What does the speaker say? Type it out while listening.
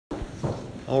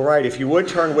All right, if you would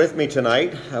turn with me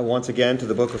tonight, once again, to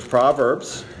the book of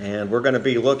Proverbs. And we're going to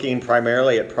be looking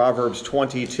primarily at Proverbs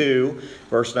 22,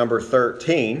 verse number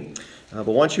 13. But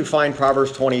once you find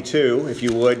Proverbs 22, if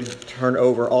you would turn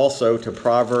over also to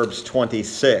Proverbs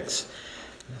 26.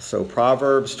 So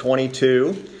Proverbs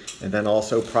 22, and then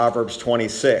also Proverbs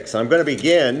 26. I'm going to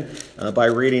begin by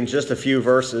reading just a few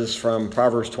verses from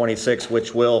Proverbs 26,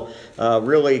 which will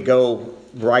really go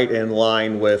right in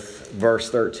line with verse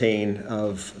 13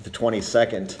 of the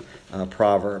 22nd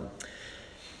proverb.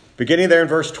 Beginning there in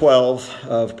verse 12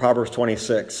 of Proverbs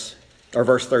 26, or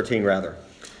verse 13 rather.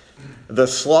 The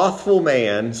slothful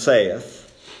man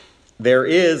saith, there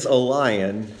is a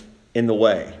lion in the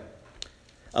way.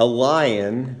 A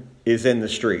lion is in the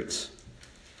streets.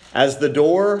 As the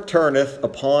door turneth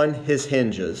upon his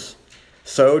hinges,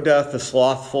 so doth the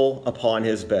slothful upon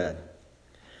his bed.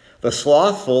 The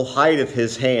slothful hideth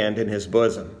his hand in his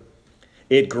bosom.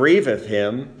 It grieveth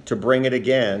him to bring it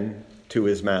again to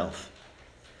his mouth.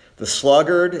 The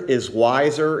sluggard is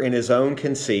wiser in his own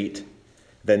conceit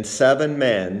than 7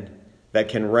 men that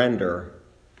can render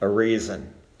a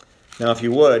reason. Now, if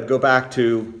you would, go back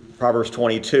to Proverbs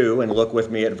 22 and look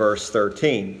with me at verse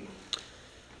 13.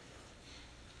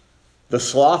 The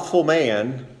slothful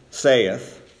man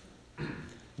saith,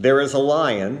 there is a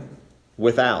lion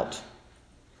without.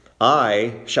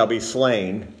 I shall be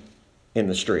slain in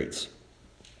the streets.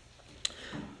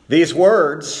 These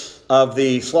words of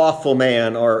the slothful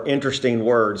man are interesting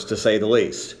words, to say the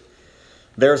least.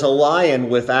 There's a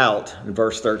lion without, in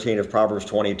verse 13 of Proverbs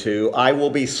 22, I will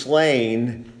be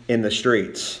slain in the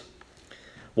streets.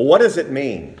 Well, what does it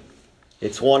mean?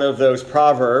 It's one of those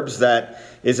proverbs that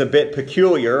is a bit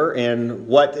peculiar in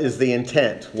what is the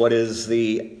intent, what is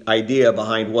the idea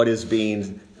behind what is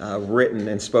being written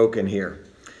and spoken here.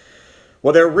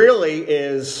 Well, there really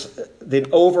is the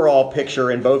overall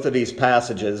picture in both of these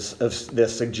passages of the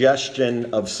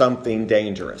suggestion of something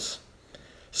dangerous.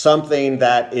 Something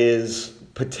that is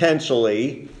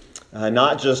potentially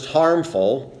not just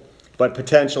harmful, but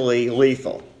potentially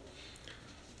lethal.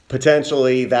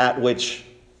 Potentially that which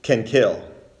can kill.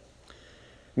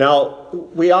 Now,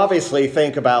 we obviously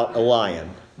think about a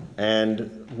lion,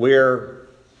 and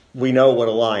we know what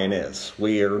a lion is.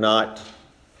 We are not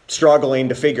struggling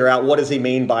to figure out what does he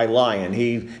mean by lion.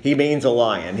 He means a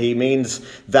lion. He means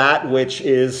that which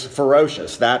is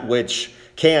ferocious, that which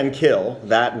can kill,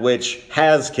 that which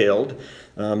has killed,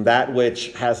 that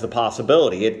which has the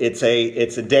possibility. It's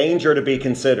a danger to be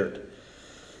considered.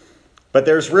 But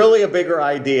there's really a bigger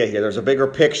idea here. There's a bigger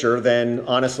picture than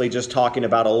honestly just talking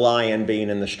about a lion being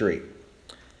in the street.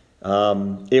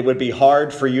 It would be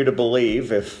hard for you to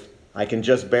believe, if I can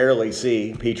just barely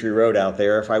see Petrie Road out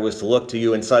there, if I was to look to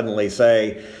you and suddenly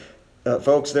say,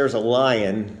 folks, there's a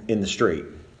lion in the street.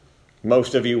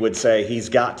 Most of you would say he's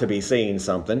got to be seeing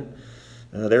something.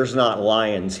 There's not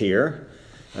lions here.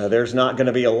 There's not going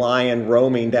to be a lion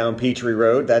roaming down Petrie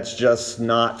Road. That's just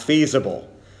not feasible.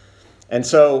 And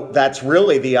so that's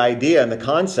really the idea and the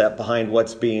concept behind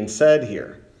what's being said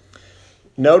here.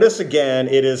 Notice again,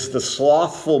 it is the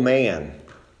slothful man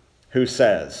who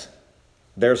says,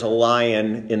 there's a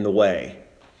lion in the way.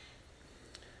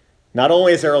 Not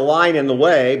only is there a lion in the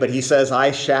way, but he says,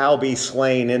 I shall be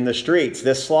slain in the streets.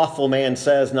 This slothful man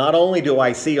says, not only do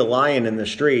I see a lion in the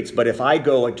streets, but if I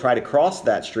go and try to cross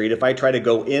that street, if I try to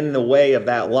go in the way of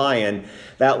that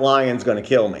lion's going to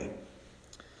kill me.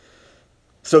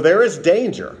 So there is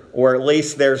danger, or at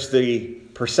least there's the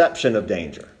perception of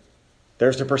danger.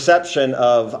 There's the perception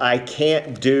of I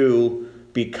can't do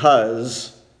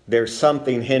because there's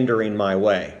something hindering my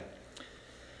way.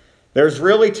 There's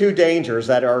really 2 dangers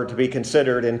that are to be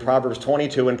considered in Proverbs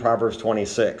 22 and Proverbs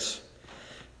 26.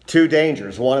 2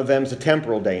 dangers. One of them is a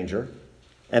temporal danger,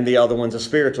 and the other one's a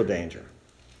spiritual danger.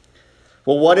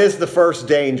 Well, what is the first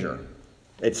danger?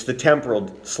 It's the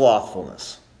temporal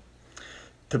slothfulness.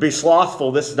 To be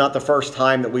slothful, this is not the first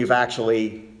time that we've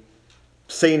actually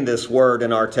seen this word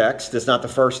in our text. It's not the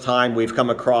first time we've come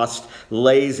across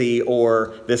lazy,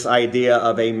 or this idea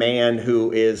of a man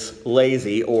who is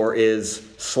lazy or is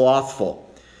slothful.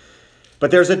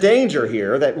 But there's a danger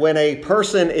here that when a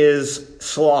person is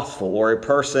slothful or a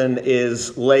person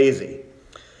is lazy,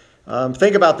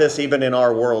 think about this even in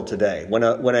our world today. When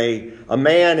a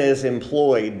man is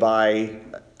employed by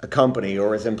a company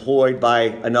or is employed by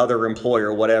another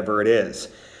employer, whatever it is,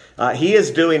 he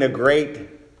is doing a great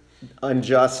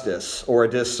injustice or a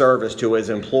disservice to his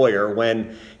employer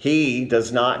when he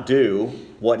does not do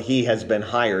what he has been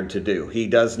hired to do. He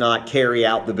does not carry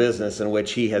out the business in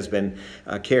which he has been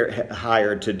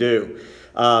hired to do.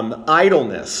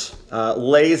 Idleness,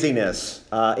 laziness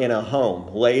in a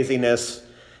home, laziness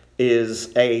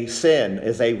is a sin,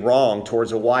 is a wrong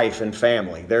towards a wife and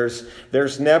family.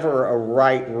 There's never a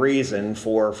right reason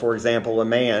for example, a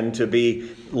man to be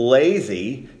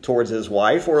lazy towards his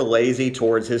wife or lazy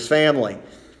towards his family.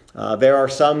 There are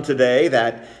some today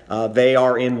that they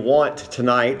are in want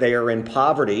tonight. They are in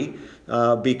poverty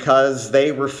because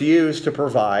they refuse to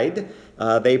provide.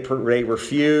 They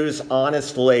refuse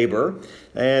honest labor,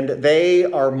 and they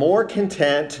are more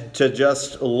content to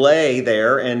just lay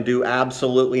there and do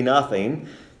absolutely nothing,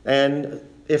 and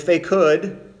if they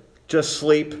could, just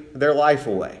sleep their life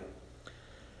away.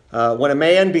 When a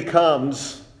man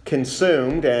becomes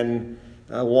consumed, and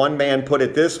one man put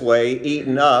it this way,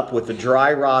 eaten up with the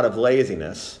dry rot of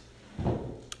laziness,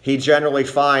 he generally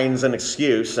finds an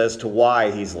excuse as to why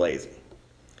he's lazy.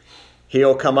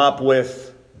 He'll come up with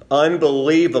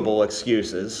unbelievable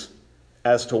excuses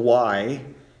as to why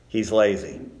he's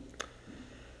lazy.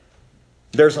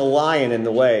 There's a lion in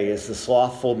the way is the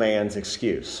slothful man's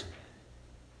excuse.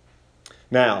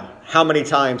 Now, how many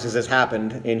times has this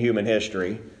happened in human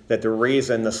history that the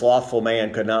reason the slothful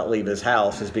man could not leave his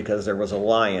house is because there was a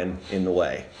lion in the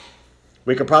way?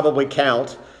 We could probably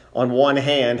count on one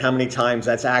hand how many times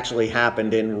that's actually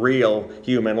happened in real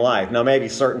human life. Now, maybe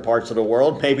certain parts of the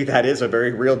world, maybe that is a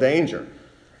very real danger.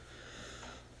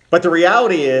 But the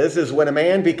reality is when a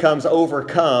man becomes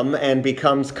overcome and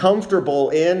becomes comfortable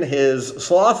in his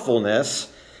slothfulness,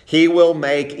 he will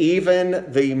make even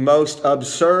the most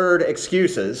absurd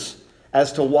excuses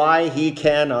as to why he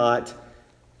cannot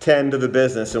tend to the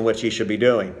business in which he should be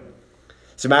doing.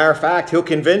 As a matter of fact, he'll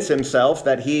convince himself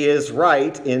that he is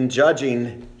right in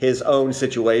judging his own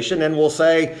situation and will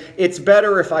say, it's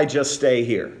better if I just stay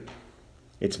here.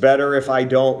 It's better if I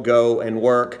don't go and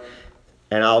work,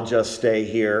 and I'll just stay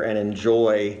here and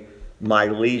enjoy my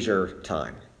leisure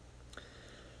time.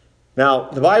 Now,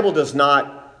 the Bible does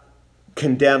not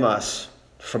condemn us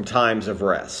from times of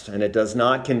rest, and it does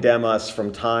not condemn us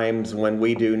from times when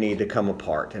we do need to come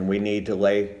apart and we need to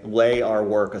lay our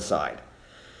work aside.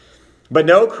 But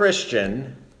no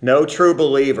Christian, no true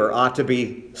believer ought to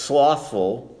be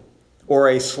slothful or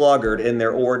a sluggard in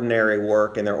their ordinary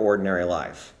work, in their ordinary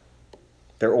life,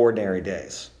 their ordinary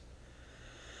days.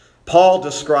 Paul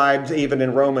describes even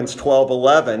in Romans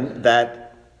 12:11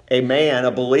 that a man,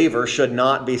 a believer, should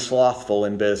not be slothful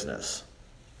in business.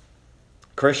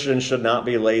 Christians should not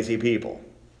be lazy people.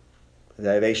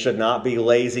 They should not be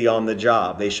lazy on the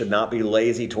job. They should not be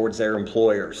lazy towards their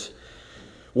employers.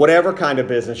 Whatever kind of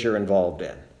business you're involved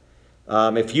in.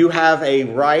 If you have a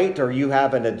right, or you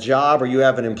have a job, or you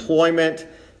have an employment,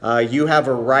 you have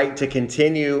a right to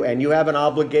continue, and you have an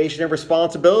obligation and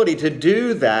responsibility to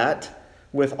do that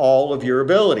with all of your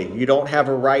ability. You don't have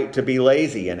a right to be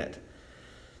lazy in it.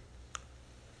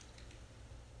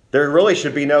 There really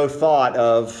should be no thought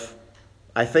of,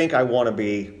 I think I want to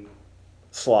be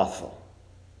slothful.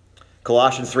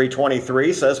 Colossians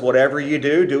 3:23 says, whatever you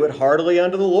do, do it heartily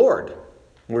unto the Lord.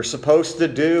 We're supposed to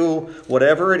do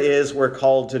whatever it is we're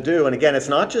called to do. And again, it's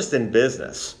not just in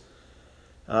business.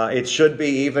 It should be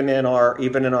even in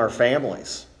our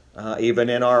families, even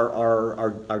in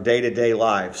our day-to-day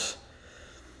lives.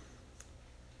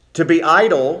 To be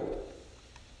idle,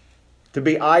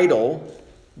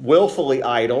 willfully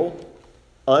idle,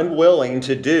 unwilling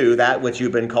to do that which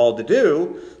you've been called to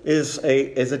do is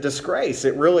a disgrace.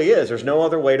 It really is. There's no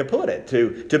other way to put it.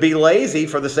 To be lazy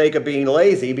for the sake of being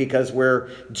lazy because we're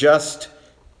just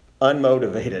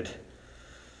unmotivated.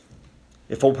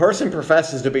 If a person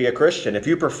professes to be a Christian, if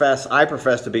you profess, I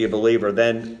profess to be a believer,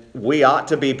 then we ought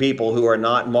to be people who are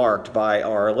not marked by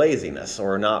our laziness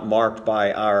or not marked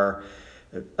by our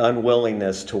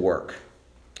unwillingness to work.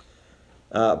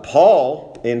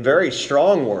 Paul, in very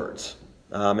strong words,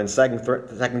 in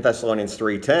 2 Thessalonians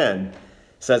 3:10,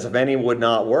 says if any would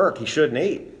not work, he shouldn't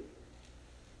eat.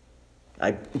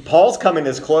 Paul's coming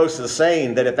as close as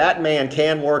saying that if that man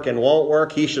can work and won't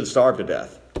work, he should starve to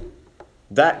death.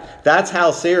 That's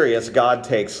how serious God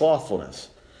takes slothfulness.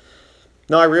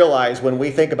 Now, I realize when we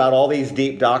think about all these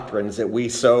deep doctrines that we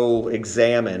so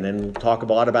examine and talk a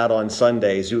lot about on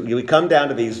Sundays, we come down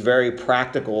to these very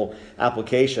practical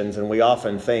applications, and we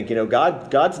often think,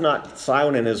 God's not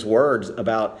silent in His words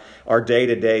about our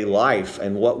day-to-day life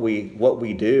and what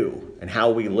we do and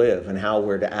how we live and how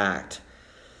we're to act.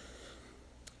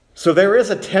 So there is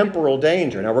a temporal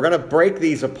danger. Now, we're going to break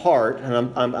these apart,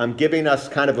 and I'm giving us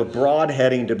kind of a broad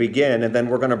heading to begin, and then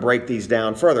we're going to break these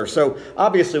down further. So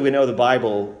obviously we know the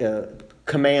Bible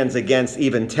commands against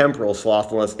even temporal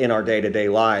slothfulness in our day-to-day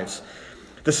lives.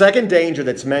 The second danger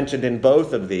that's mentioned in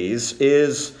both of these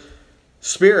is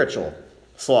spiritual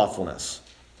slothfulness.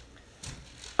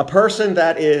 A person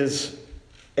that is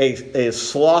is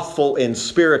slothful in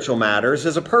spiritual matters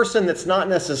is a person that's not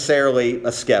necessarily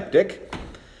a skeptic.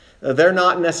 They're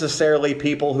not necessarily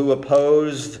people who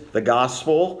oppose the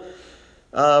gospel.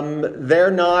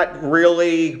 They're not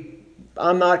really,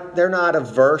 they're not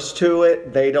averse to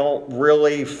it. They don't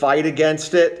really fight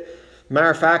against it. Matter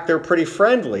of fact, they're pretty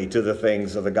friendly to the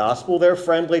things of the gospel. They're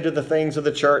friendly to the things of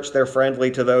the church. They're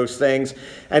friendly to those things.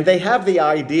 And they have the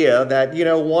idea that,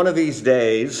 one of these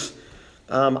days,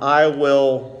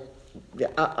 I'll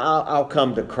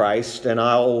come to Christ and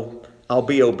I'll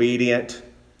be obedient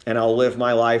and I'll live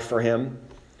my life for Him.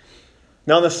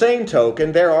 Now, on the same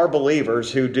token, there are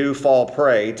believers who do fall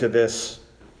prey to this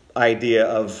idea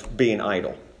of being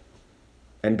idle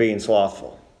and being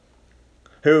slothful,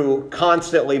 who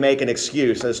constantly make an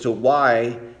excuse as to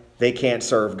why they can't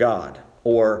serve God,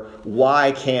 or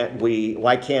why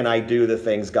can't I do the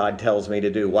things God tells me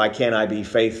to do? Why can't I be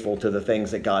faithful to the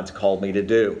things that God's called me to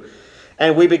do?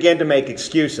 And we begin to make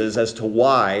excuses as to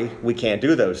why we can't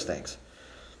do those things.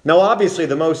 Now, obviously,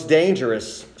 the most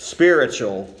dangerous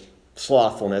spiritual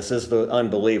slothfulness is the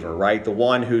unbeliever, right? The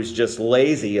one who's just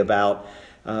lazy about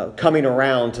coming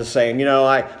around to saying,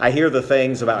 I hear the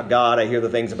things about God, I hear the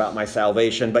things about my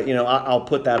salvation, but, I'll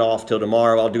put that off till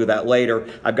tomorrow, I'll do that later,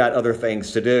 I've got other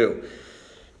things to do.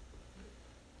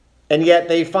 And yet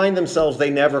they find themselves,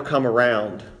 they never come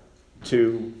around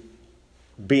to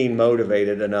being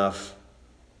motivated enough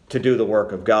to do the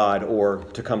work of God or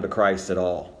to come to Christ at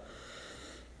all.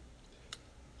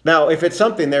 Now, if it's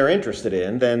something they're interested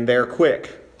in, then they're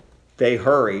quick. They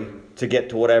hurry to get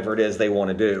to whatever it is they want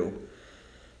to do.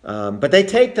 But they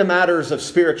take the matters of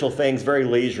spiritual things very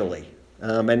leisurely.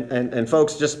 And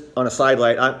folks, just on a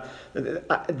sidelight,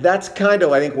 that's kind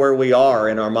of, I think, where we are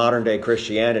in our modern day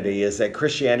Christianity, is that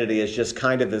Christianity is just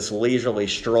kind of this leisurely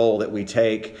stroll that we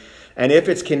take. And if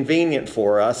it's convenient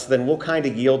for us, then we'll kind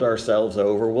of yield ourselves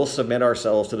over. We'll submit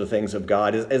ourselves to the things of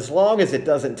God, as long as it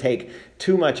doesn't take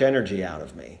too much energy out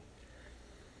of me.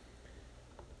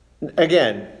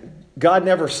 Again, God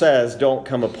never says, don't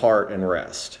come apart and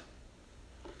rest.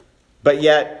 But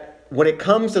yet, when it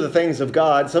comes to the things of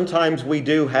God, sometimes we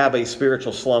do have a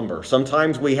spiritual slumber.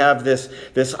 Sometimes we have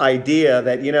this idea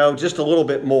that, just a little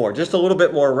bit more rest, a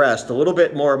little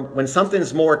bit more, when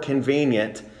something's more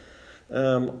convenient,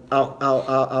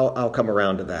 I'll come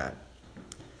around to that.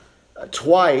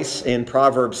 Twice in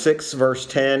Proverbs 6, verse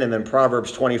 10, and then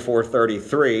Proverbs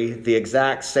 24:33, the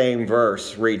exact same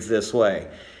verse reads this way: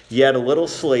 "Yet a little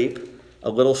sleep, a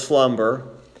little slumber,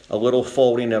 a little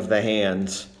folding of the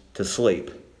hands to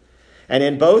sleep." And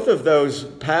in both of those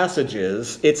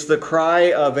passages, it's the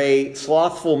cry of a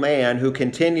slothful man who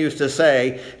continues to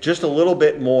say, just a little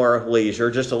bit more leisure,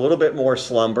 just a little bit more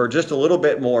slumber, just a little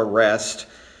bit more rest.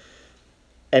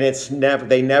 And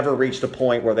they never reached a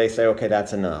point where they say, okay,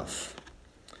 that's enough.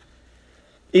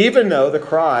 Even though the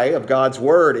cry of God's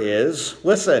word is,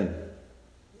 listen,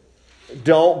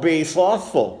 don't be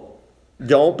slothful.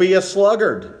 Don't be a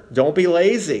sluggard. Don't be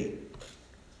lazy.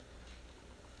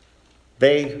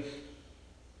 They're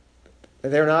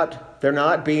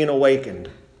not being awakened.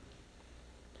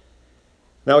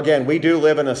 Now again, we do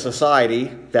live in a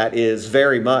society that is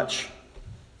very much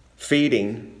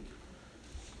feeding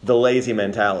the lazy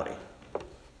mentality.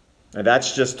 And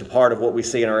that's just a part of what we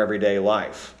see in our everyday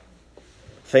life.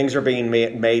 Things are being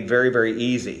made very, very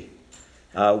easy.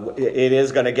 It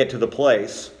is going to get to the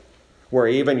place where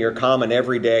even your common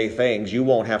everyday things, you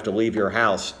won't have to leave your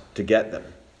house to get them.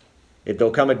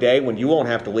 There'll come a day when you won't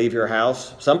have to leave your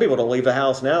house. Some people don't leave the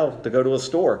house now to go to a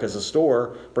store because the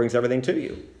store brings everything to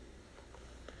you.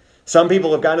 Some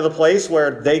people have gotten to the place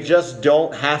where they just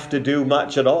don't have to do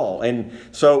much at all. And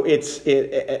so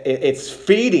it's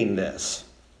feeding this.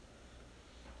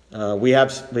 We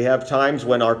have times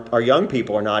when our young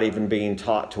people are not even being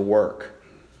taught to work.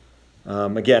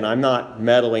 Again, I'm not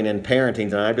meddling in parenting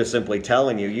tonight. I'm just simply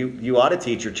telling you ought to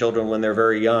teach your children when they're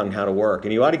very young how to work.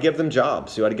 And you ought to give them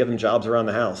jobs. You ought to give them jobs around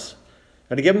the house.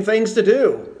 You ought to give them things to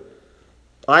do.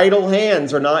 Idle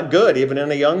hands are not good, even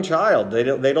in a young child.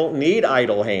 They don't need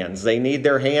idle hands. They need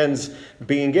their hands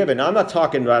being given. I'm not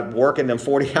talking about working them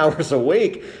 40 hours a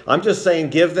week. I'm just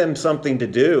saying give them something to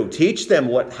do. Teach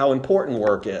them how important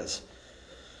work is.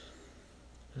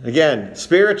 Again,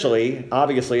 spiritually,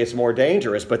 obviously it's more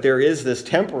dangerous, but there is this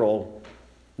temporal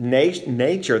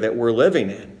nature that we're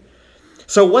living in.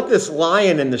 So what this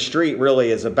lion in the street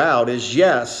really is about is,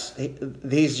 yes,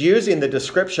 he's using the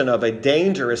description of a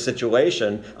dangerous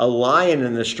situation, a lion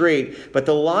in the street, but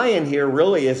the lion here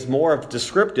really is more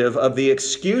descriptive of the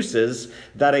excuses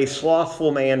that a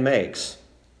slothful man makes.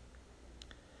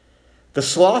 The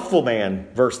slothful man,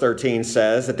 verse 13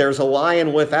 says, that there's a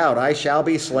lion without, I shall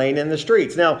be slain in the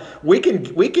streets. Now, we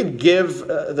can give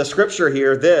the scripture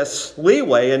here this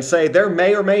leeway and say there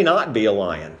may or may not be a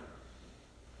lion.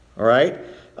 All right?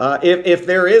 If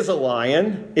there is a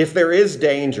lion, if there is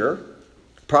danger,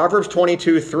 Proverbs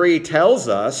 22:3 tells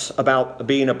us about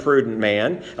being a prudent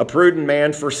man. A prudent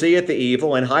man foreseeth the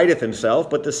evil and hideth himself,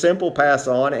 but the simple pass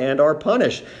on and are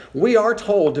punished. We are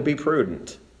told to be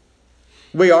prudent.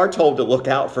 We are told to look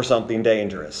out for something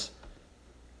dangerous.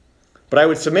 But I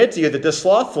would submit to you that this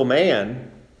slothful man,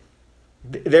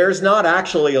 there's not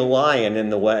actually a lion in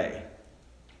the way.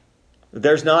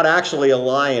 There's not actually a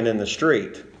lion in the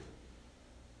street.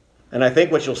 And I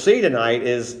think what you'll see tonight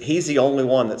is he's the only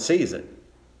one that sees it.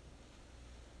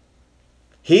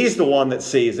 He's the one that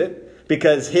sees it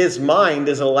because his mind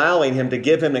is allowing him to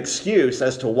give him an excuse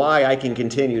as to why I can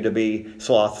continue to be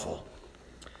slothful.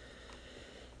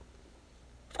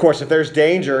 Of course, if there's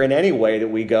danger in any way that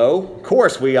we go, of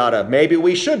course maybe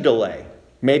we should delay.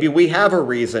 Maybe we have a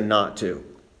reason not to.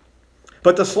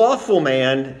 But the slothful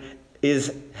man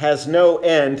has no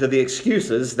end to the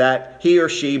excuses that he or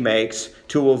she makes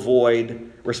to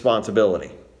avoid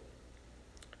responsibility.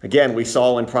 Again, we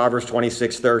saw in Proverbs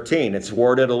 26:13. It's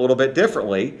worded a little bit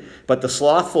differently, but the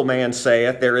slothful man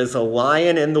saith, there is a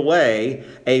lion in the way,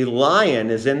 a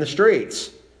lion is in the streets.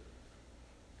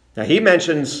 Now, he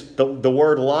mentions the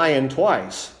word lion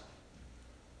twice.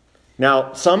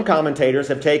 Now, some commentators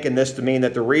have taken this to mean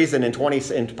that the reason in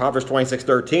Proverbs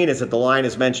 26:13 is that the lion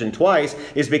is mentioned twice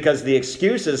is because the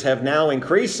excuses have now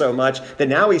increased so much that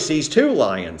now he sees two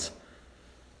lions.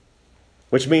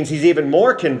 Which means he's even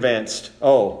more convinced,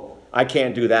 oh, I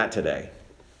can't do that today.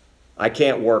 I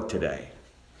can't work today.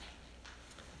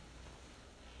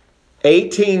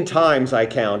 18 times I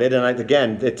counted, and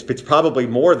again, it's probably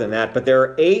more than that, but there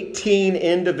are 18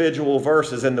 individual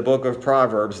verses in the book of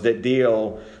Proverbs that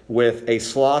deal with a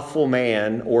slothful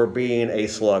man or being a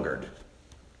sluggard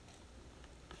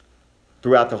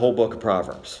throughout the whole book of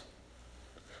Proverbs.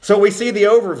 So we see the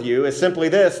overview is simply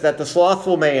this, that the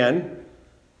slothful man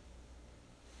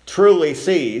truly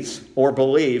sees or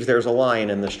believes there's a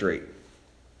lion in the street.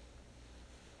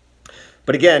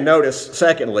 But again, notice,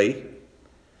 secondly,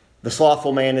 the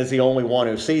slothful man is the only one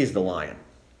who sees the lion.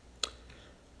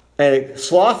 A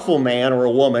slothful man or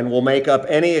a woman will make up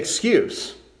any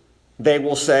excuse. They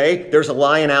will say, there's a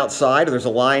lion outside, or there's a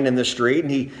lion in the street,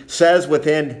 and he says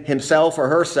within himself or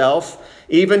herself,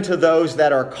 even to those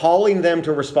that are calling them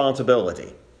to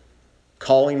responsibility,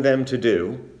 calling them to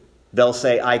do, they'll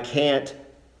say, I can't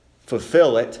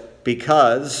fulfill it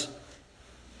because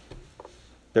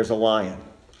there's a lion.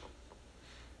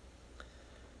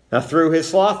 Now, through his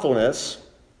slothfulness,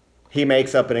 he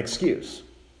makes up an excuse.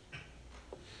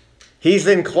 He's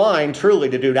inclined truly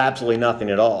to do absolutely nothing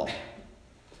at all.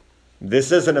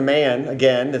 This isn't a man,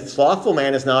 again, the slothful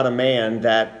man is not a man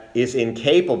that is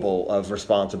incapable of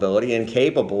responsibility,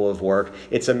 incapable of work.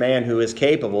 It's a man who is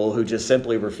capable, who just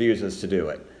simply refuses to do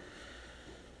it.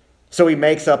 So he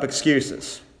makes up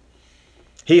excuses.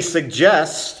 He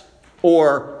suggests,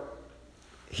 or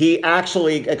he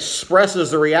actually expresses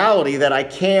the reality that I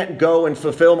can't go and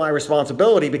fulfill my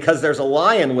responsibility because there's a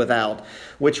lion without,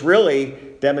 which really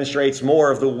demonstrates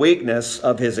more of the weakness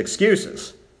of his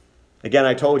excuses. Again,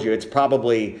 I told you, it's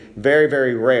probably very,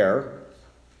 very rare.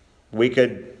 We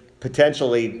could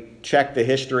potentially check the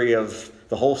history of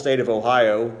the whole state of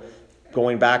Ohio,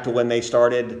 going back to when they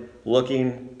started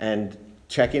looking and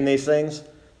checking these things.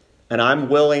 And I'm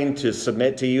willing to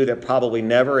submit to you that probably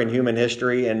never in human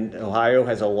history in Ohio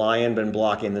has a lion been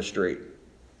blocking the street.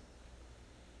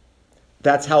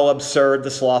 That's how absurd the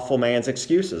slothful man's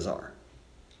excuses are.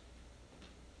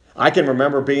 I can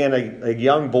remember being a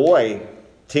young boy,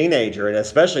 teenager, and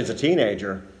especially as a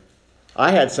teenager,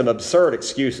 I had some absurd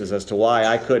excuses as to why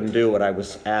I couldn't do what I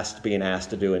was being asked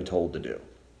to do and told to do.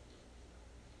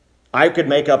 I could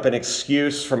make up an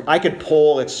excuse I could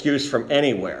pull an excuse from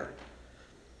anywhere.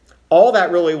 All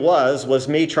that really was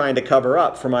me trying to cover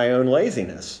up for my own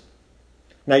laziness.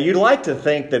 Now, you'd like to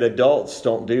think that adults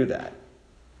don't do that.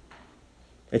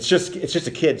 It's just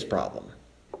a kid's problem.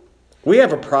 We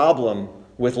have a problem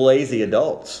with lazy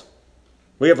adults.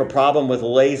 We have a problem with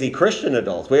lazy Christian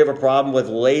adults. We have a problem with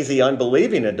lazy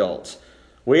unbelieving adults.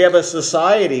 We have a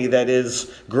society that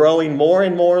is growing more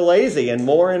and more lazy and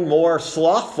more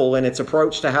slothful in its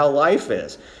approach to how life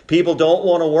is. People don't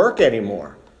want to work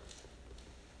anymore.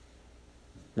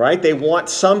 Right? They want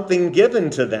something given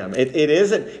to them.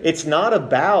 It's not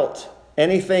about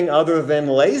anything other than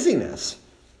laziness.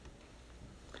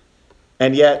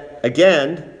 And yet,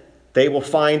 again, they will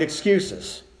find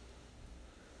excuses.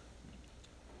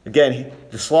 Again,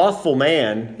 the slothful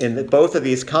man, in both of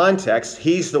these contexts,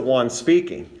 he's the one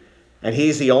speaking. And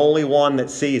he's the only one that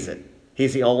sees it.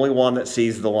 He's the only one that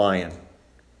sees the lion.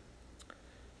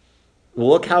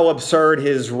 Look how absurd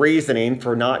his reasoning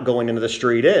for not going into the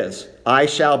street is. I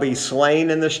shall be slain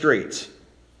in the streets.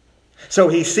 So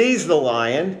he sees the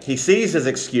lion, he sees his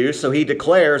excuse, so he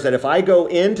declares that if I go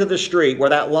into the street where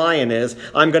that lion is,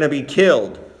 I'm going to be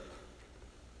killed.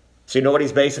 So you know what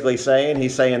he's basically saying?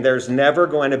 He's saying there's never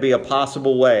going to be a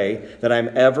possible way that I'm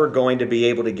ever going to be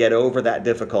able to get over that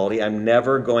difficulty. I'm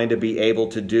never going to be able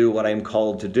to do what I'm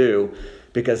called to do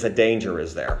because the danger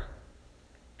is there.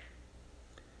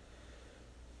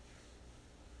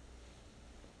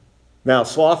 Now,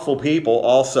 slothful people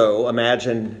also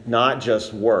imagine not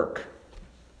just work,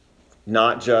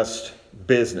 not just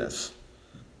business,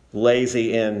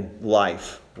 lazy in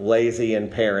life, lazy in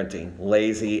parenting,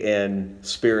 lazy in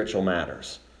spiritual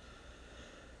matters.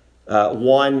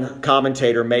 One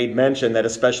commentator made mention that,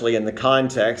 especially in the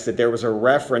context, that there was a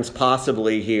reference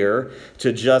possibly here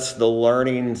to just the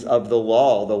learnings of the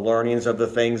law, the learnings of the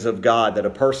things of God, that a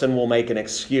person will make an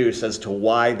excuse as to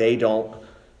why they don't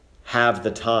have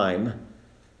the time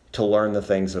to learn the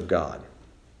things of God.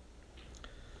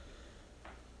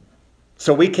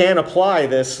 So we can apply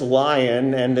this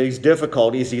lion and these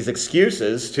difficulties, these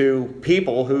excuses, to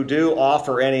people who do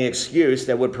offer any excuse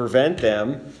that would prevent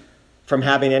them from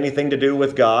having anything to do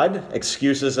with God,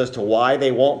 excuses as to why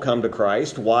they won't come to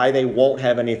Christ, why they won't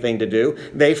have anything to do.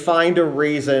 They find a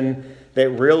reason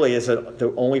that really is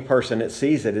the only person that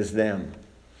sees it is them.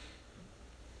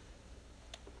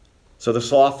 So the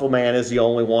slothful man is the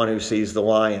only one who sees the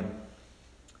lion.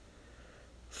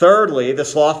 Thirdly, the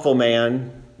slothful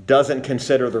man doesn't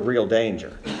consider the real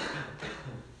danger.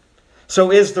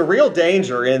 So is the real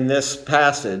danger in this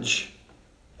passage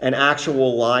an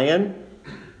actual lion,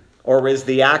 or is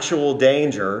the actual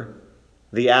danger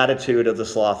the attitude of the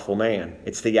slothful man?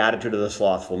 It's the attitude of the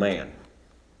slothful man.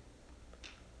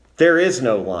 There is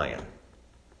no lion.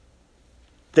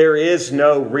 There is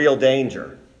no real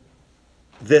danger.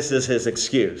 This is his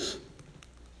excuse.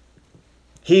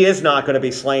 He is not going to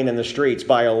be slain in the streets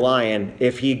by a lion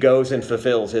if he goes and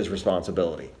fulfills his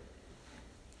responsibility.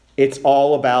 It's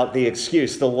all about the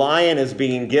excuse. The lion is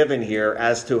being given here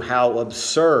as to how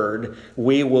absurd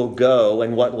we will go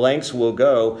and what lengths we'll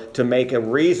go to make a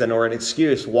reason or an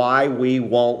excuse why we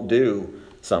won't do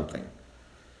something.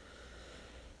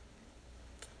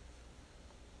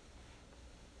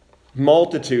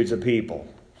 Multitudes of people,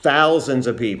 thousands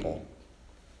of people,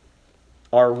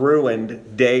 are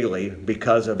ruined daily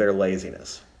because of their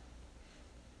laziness.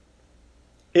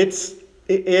 It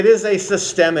is a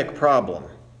systemic problem.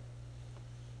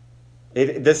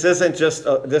 This isn't just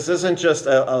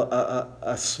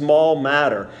a small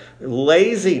matter.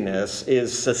 Laziness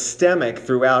is systemic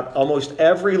throughout almost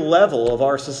every level of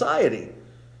our society.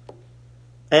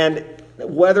 And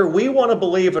whether we want to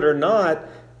believe it or not,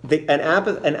 an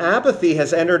apathy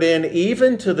has entered in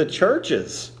even to the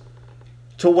churches,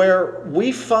 to where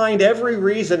we find every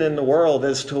reason in the world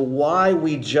as to why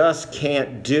we just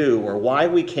can't do, or why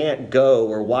we can't go,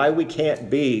 or why we can't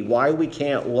be, why we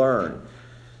can't learn.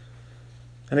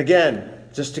 And again,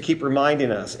 just to keep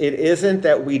reminding us, it isn't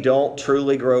that we don't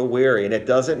truly grow weary, and it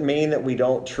doesn't mean that we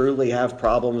don't truly have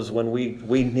problems when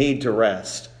we need to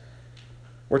rest.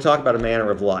 We're talking about a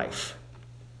manner of life.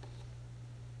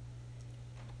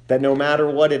 That no matter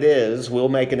what it is, we'll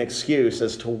make an excuse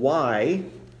as to why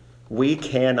we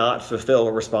cannot fulfill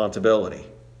a responsibility.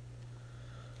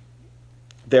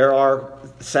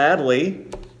 Sadly,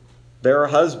 there are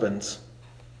husbands.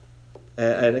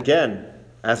 And again,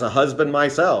 as a husband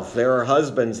myself, there are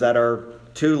husbands that are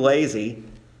too lazy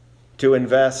to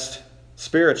invest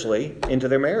spiritually into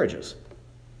their marriages.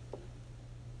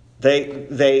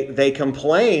 They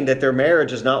complain that their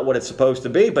marriage is not what it's supposed to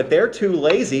be, but they're too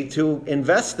lazy to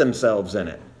invest themselves in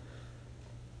it.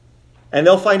 And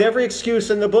they'll find every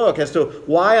excuse in the book as to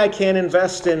why I can't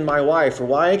invest in my wife, or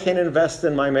why I can't invest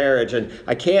in my marriage, and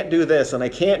I can't do this and I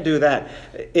can't do that.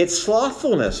 It's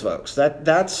slothfulness, folks.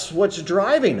 That's what's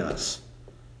driving us.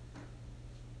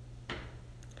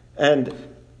 And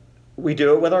we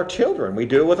do it with our children. We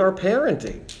do it with our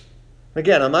parenting.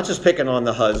 Again, I'm not just picking on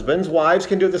the husbands. Wives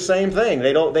can do the same thing.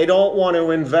 They don't want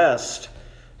to invest.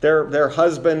 Their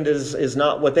husband is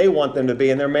not what they want them to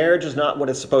be, and their marriage is not what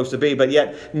it's supposed to be. But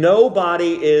yet,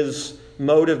 nobody is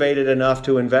motivated enough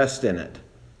to invest in it.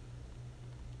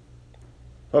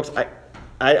 Folks,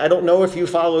 I don't know if you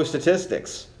follow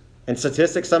statistics, and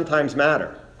statistics sometimes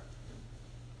matter.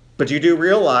 But you do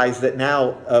realize that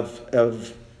now of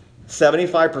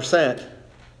 75%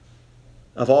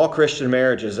 of all Christian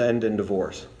marriages end in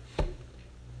divorce.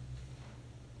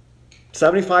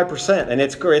 75%, and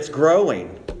it's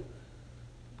growing.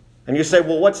 And you say,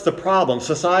 well, what's the problem?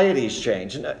 Society's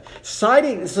changed.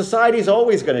 Society's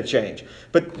always going to change.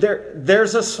 But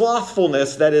there's a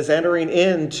slothfulness that is entering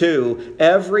into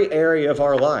every area of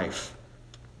our life.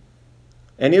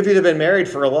 Any of you that have been married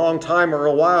for a long time or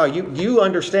a while, you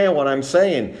understand what I'm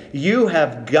saying. You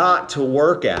have got to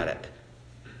work at it.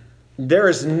 There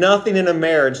is nothing in a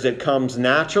marriage that comes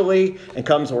naturally and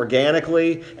comes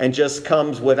organically and just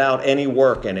comes without any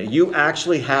work in it. You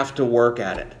actually have to work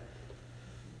at it.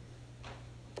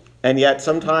 And yet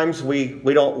sometimes we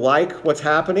don't like what's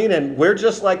happening, and we're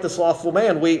just like the slothful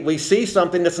man. We see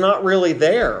something that's not really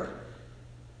there.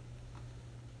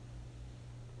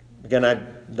 Again,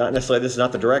 not necessarily this is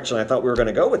not the direction I thought we were going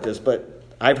to go with this, but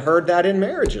I've heard that in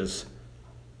marriages.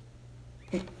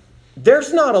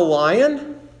 There's not a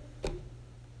lion.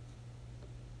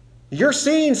 You're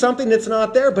seeing something that's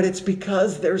not there, but it's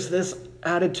because there's this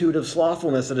attitude of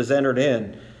slothfulness that has entered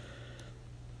in.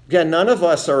 Again, none of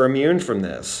us are immune from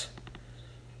this.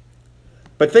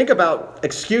 But think about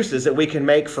excuses that we can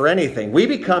make for anything. We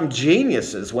become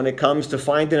geniuses when it comes to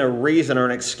finding a reason or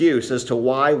an excuse as to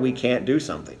why we can't do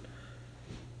something.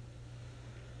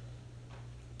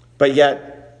 But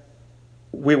yet,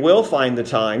 we will find the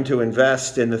time to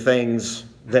invest in the things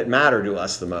that matter to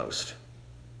us the most.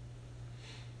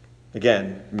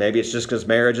 Again, maybe it's just because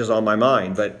marriage is on my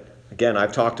mind, but again,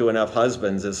 I've talked to enough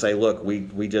husbands that say, look,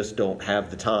 we just don't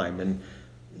have the time. And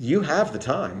you have the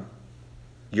time.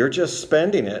 You're just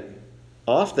spending it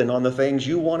often on the things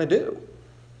you want to do.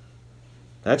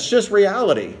 That's just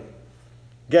reality.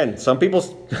 Again, some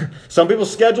people's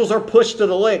schedules are pushed to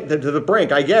the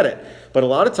brink. I get it. But a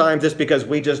lot of times it's because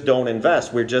we just don't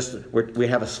invest. We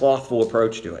have a slothful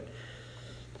approach to it.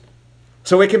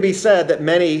 So it can be said that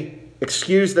many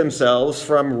excuse themselves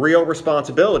from real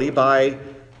responsibility by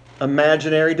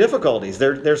imaginary difficulties.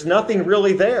 There's nothing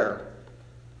really there.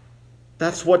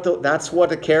 That's what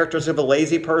the characteristics of a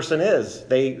lazy person is.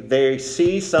 They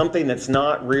see something that's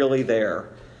not really there.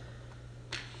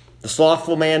 The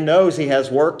slothful man knows he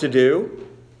has work to do,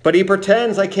 but he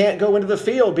pretends I can't go into the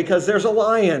field because there's a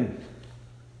lion.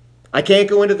 I can't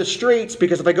go into the streets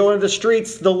because if I go into the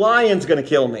streets, the lion's going to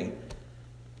kill me.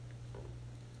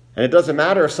 And it doesn't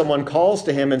matter if someone calls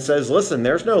to him and says, listen,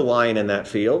 there's no lion in that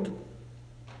field.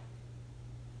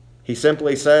 He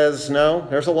simply says, no,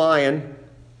 there's a lion.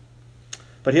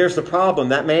 But here's the problem.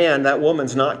 That man, that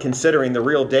woman's not considering the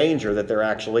real danger that they're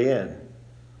actually in.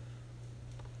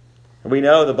 We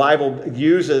know the Bible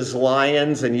uses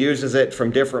lions and uses it from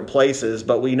different places,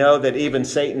 but we know that even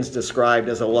Satan's described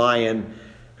as a lion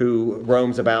who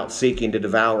roams about seeking to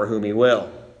devour whom he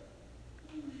will.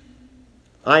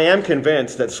 I am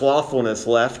convinced that slothfulness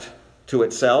left to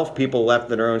itself, people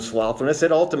left in their own slothfulness,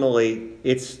 it ultimately,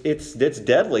 it's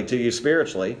deadly to you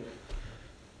spiritually.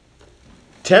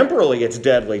 Temporally, it's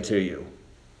deadly to you.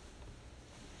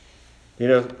 You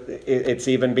know, it's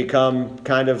even become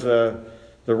kind of the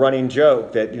running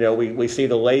joke that, you know, we see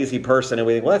the lazy person and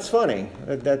we think, well, that's funny.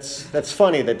 That's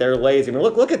funny that they're lazy. I mean,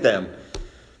 look at them.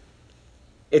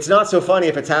 It's not so funny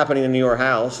if it's happening in your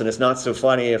house, and it's not so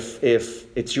funny if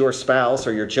it's your spouse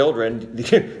or your children.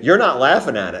 You're not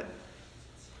laughing at it.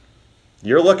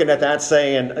 You're looking at that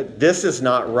saying, this is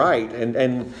not right.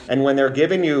 And when they're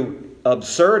giving you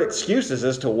absurd excuses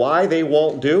as to why they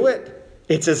won't do it,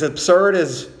 it's as absurd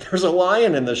as there's a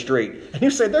lion in the street. And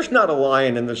you say, there's not a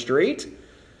lion in the street.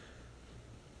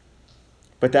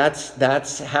 But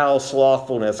that's how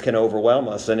slothfulness can overwhelm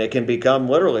us, and it can become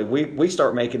literally, we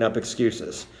start making up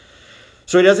excuses.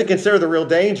 So he doesn't consider the real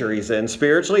danger he's in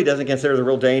spiritually. He doesn't consider the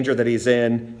real danger that he's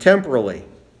in temporally.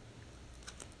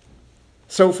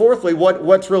 So fourthly,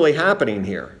 what's really happening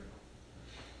here?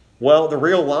 Well, the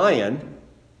real lion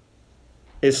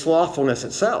is slothfulness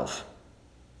itself.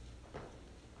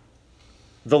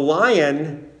 The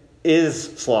lion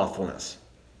is slothfulness.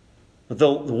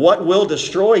 What will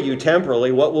destroy you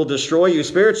temporally, what will destroy you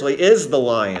spiritually is the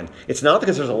lion. It's not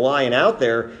because there's a lion out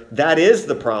there. That is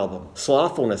the problem.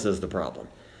 Slothfulness is the problem.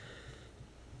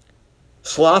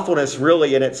 Slothfulness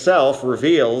really in itself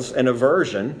reveals an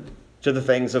aversion to the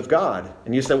things of God.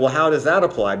 And you say, well, how does that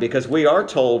apply? Because we are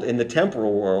told in the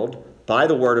temporal world, by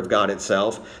the Word of God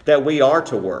itself, that we are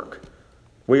to work.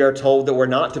 We are told that we're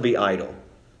not to be idle,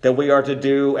 that we are to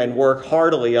do and work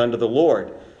heartily unto the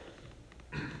Lord.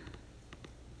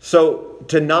 So,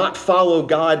 to not follow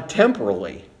God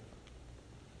temporally,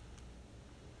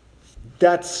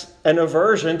 that's an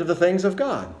aversion to the things of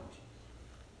God.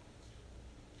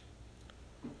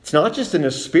 It's not just in the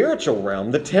spiritual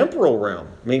realm, the temporal realm.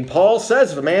 I mean, Paul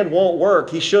says if a man won't work,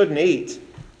 he shouldn't eat.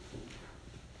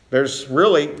 There's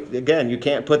really, again, you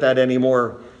can't put that any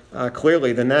more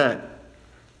clearly than that.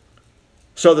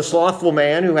 So the slothful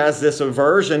man who has this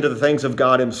aversion to the things of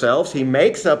God himself, he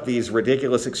makes up these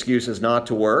ridiculous excuses not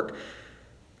to work.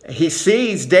 He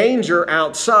sees danger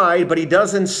outside, but he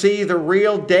doesn't see the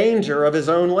real danger of his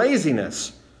own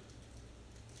laziness.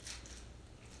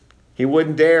 He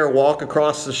wouldn't dare walk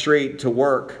across the street to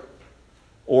work,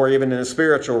 or even in a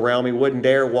spiritual realm, he wouldn't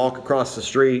dare walk across the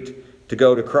street to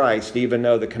go to Christ, even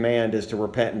though the command is to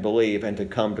repent and believe and to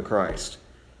come to Christ.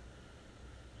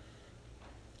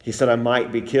 He said, I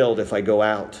might be killed if I go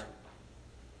out.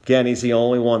 Again, he's the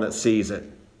only one that sees it.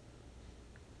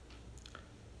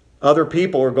 Other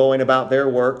people are going about their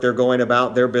work, they're going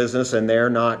about their business, and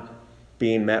they're not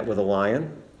being met with a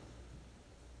lion.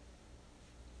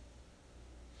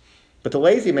 But the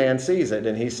lazy man sees it,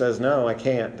 and he says, no, I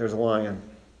can't. There's a lion.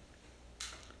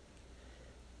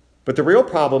 But the real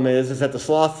problem is that the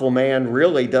slothful man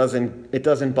really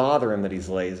doesn't bother him that he's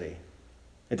lazy.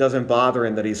 It doesn't bother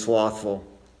him that he's slothful.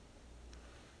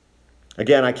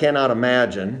 Again, I cannot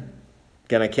imagine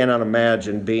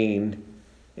being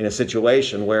in a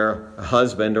situation where a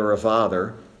husband or a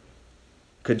father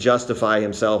could justify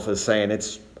himself as saying,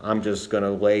 I'm just going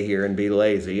to lay here and be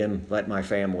lazy and let my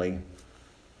family,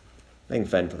 they can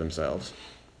fend for themselves.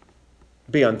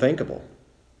 It'd be unthinkable.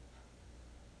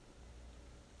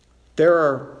 There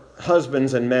are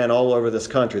husbands and men all over this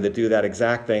country that do that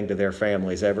exact thing to their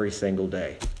families every single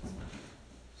day.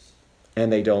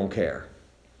 And they don't care.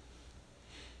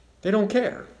 They don't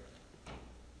care.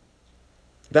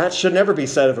 That should never be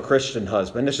said of a Christian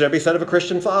husband. It should never be said of a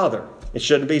Christian father. It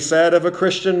shouldn't be said of a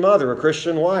Christian mother, a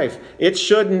Christian wife. It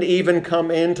shouldn't even come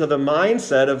into the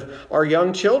mindset of our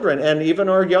young children and even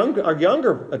our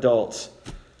younger adults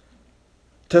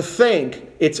to think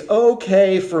it's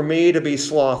okay for me to be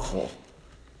slothful.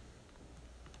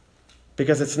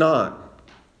 Because it's not.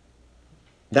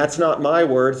 That's not my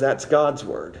words, that's God's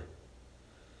word.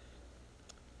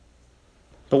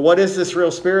 But what is this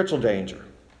real spiritual danger?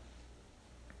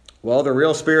 Well, the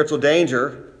real spiritual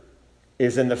danger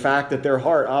is in the fact that their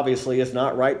heart obviously is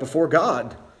not right before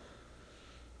God.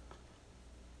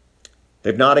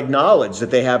 They've not acknowledged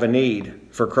that they have a need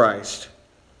for Christ.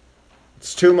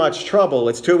 It's too much trouble.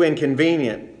 It's too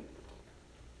inconvenient.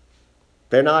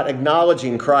 They're not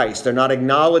acknowledging Christ. They're not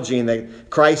acknowledging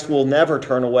that Christ will never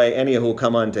turn away any who will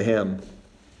come unto him.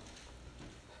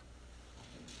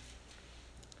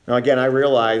 Now again, I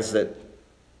realize that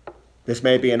this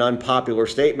may be an unpopular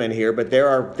statement here, but there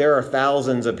are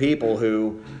thousands of people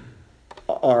who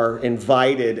are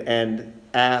invited and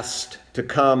asked to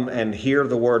come and hear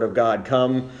the word of God,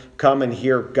 come and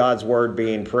hear God's word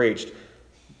being preached,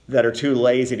 that are too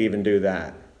lazy to even do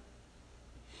that.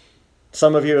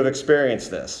 Some of you have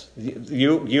experienced this.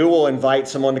 You will invite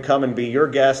someone to come and be your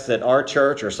guest at our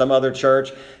church or some other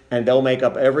church, and they'll make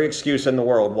up every excuse in the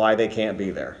world why they can't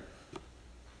be there.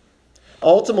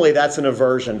 Ultimately, that's an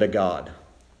aversion to God.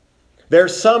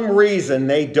 There's some reason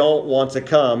they don't want to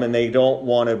come and they don't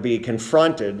want to be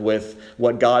confronted with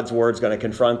what God's word's going to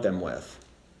confront them with.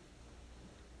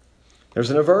 There's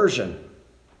an aversion.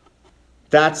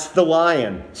 That's the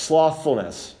lion,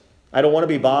 slothfulness. I don't want to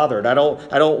be bothered. I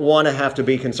don't want to have to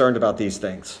be concerned about these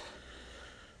things.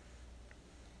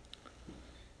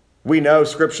 We know,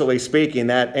 scripturally speaking,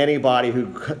 that anybody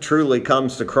who truly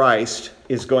comes to Christ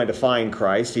is going to find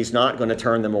Christ. He's not going to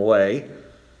turn them away.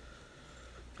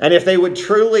 And if they would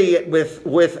truly,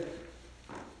 with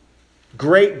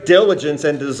great diligence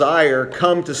and desire,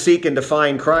 come to seek and to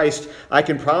find Christ, I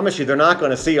can promise you they're not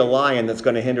going to see a lion that's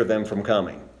going to hinder them from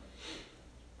coming.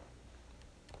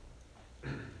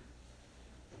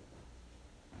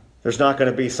 There's not going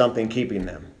to be something keeping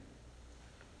them.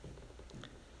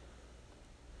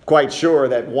 Quite sure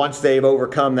that once they've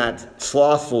overcome that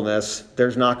slothfulness,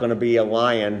 there's not going to be a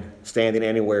lion standing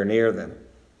anywhere near them.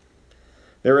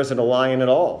 There isn't a lion at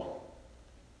all.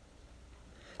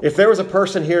 If there was a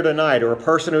person here tonight or a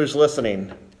person who's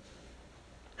listening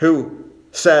who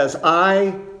says,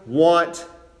 I want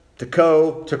to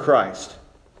go to Christ,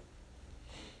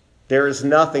 there is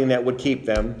nothing that would keep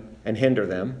them and hinder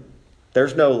them.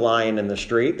 There's no lion in the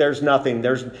street. There's nothing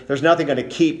going to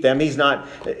keep them.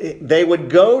 They would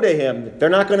go to him. They're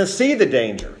not going to see the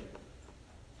danger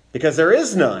because there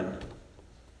is none.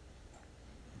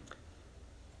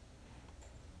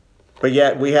 But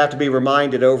yet we have to be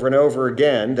reminded over and over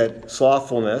again that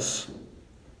slothfulness,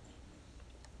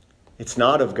 it's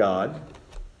not of God.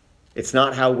 It's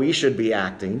not how we should be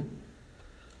acting.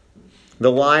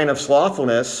 The lion of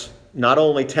slothfulness, not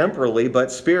only temporally,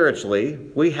 but spiritually,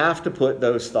 we have to put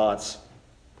those thoughts,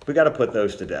 we got to put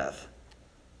those to death.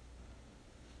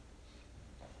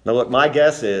 Now look, my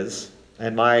guess is,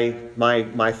 and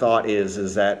my thought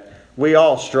is that we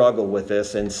all struggle with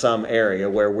this in some area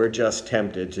where we're just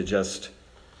tempted to just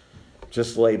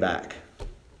lay back.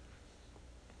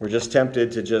 We're just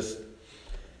tempted to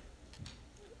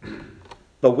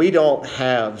but we don't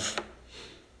have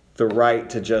the right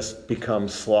to just become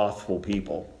slothful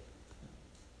people.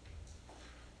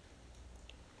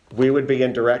 We would be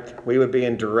in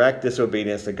direct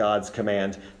disobedience to God's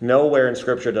command. Nowhere in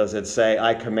Scripture does it say,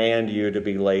 I command you to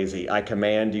be lazy. I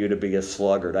command you to be a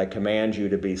sluggard. I command you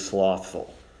to be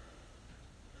slothful.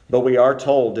 But we are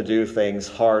told to do things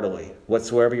heartily.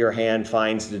 Whatsoever your hand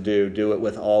finds to do, do it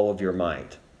with all of your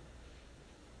might.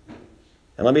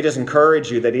 And let me just encourage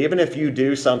you that even if you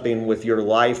do something with your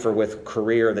life or with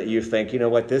career that you think, you know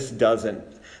what, this doesn't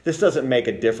make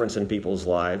a difference in people's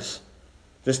lives.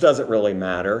 This doesn't really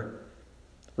matter.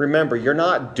 Remember, you're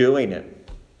not doing it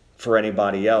for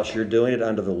anybody else. You're doing it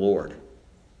unto the Lord.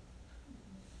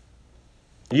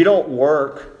 You don't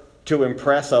work to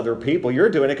impress other people. You're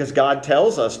doing it because God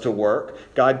tells us to work.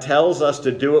 God tells us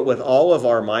to do it with all of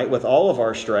our might, with all of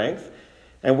our strength.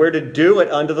 And we're to do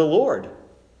it unto the Lord.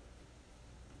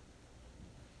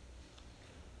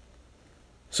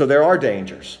 So there are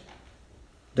dangers.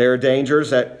 There are dangers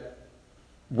that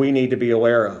we need to be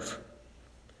aware of.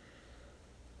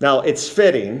 Now, it's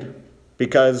fitting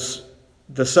because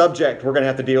the subject we're going to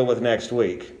have to deal with next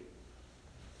week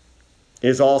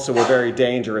is also a very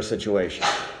dangerous situation.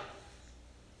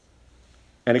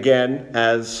 And again,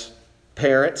 as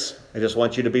parents, I just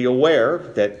want you to be aware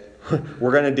that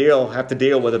we're going to have to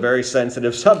deal with a very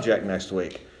sensitive subject next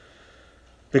week.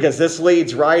 Because this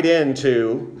leads right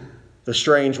into the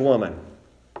strange woman,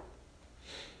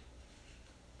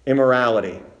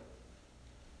 immorality,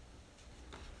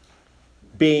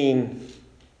 being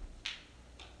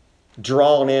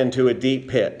drawn into a deep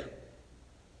pit.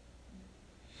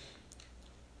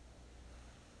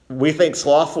 We think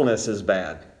slothfulness is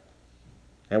bad.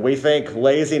 And we think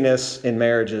laziness in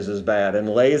marriages is bad. And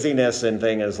laziness in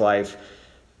things life.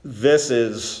 This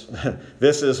is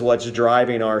what's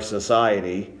driving our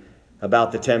society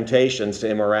about the temptations to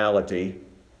immorality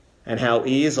and how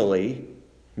easily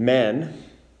men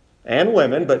and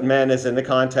women, but men is in the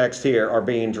context here, are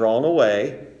being drawn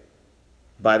away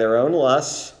by their own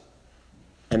lusts,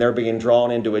 and they're being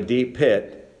drawn into a deep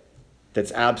pit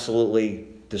that's absolutely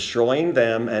destroying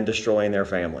them and destroying their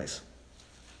families.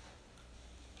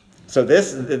 So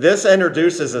this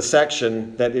introduces a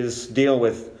section that is dealing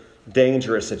with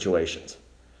dangerous situations.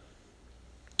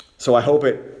 So I hope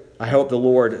the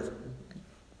Lord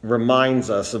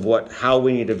reminds us of how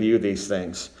we need to view these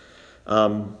things.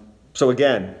 So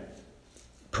again,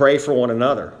 pray for one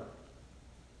another.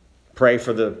 Pray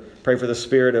for the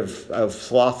spirit of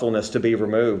slothfulness to be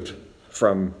removed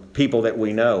from people that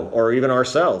we know, or even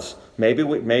ourselves. Maybe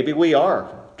we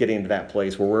are getting to that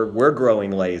place where we're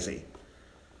growing lazy.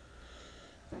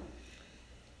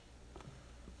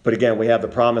 But again, we have the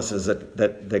promises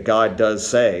that God does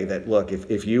say that, look,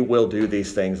 if you will do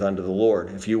these things unto the Lord,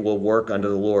 if you will work unto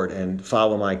the Lord and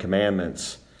follow my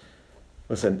commandments,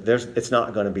 listen, it's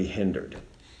not going to be hindered.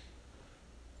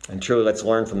 And truly, let's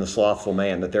learn from the slothful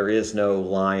man that there is no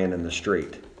lion in the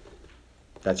street.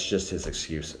 That's just his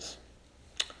excuses.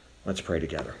 Let's pray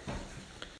together.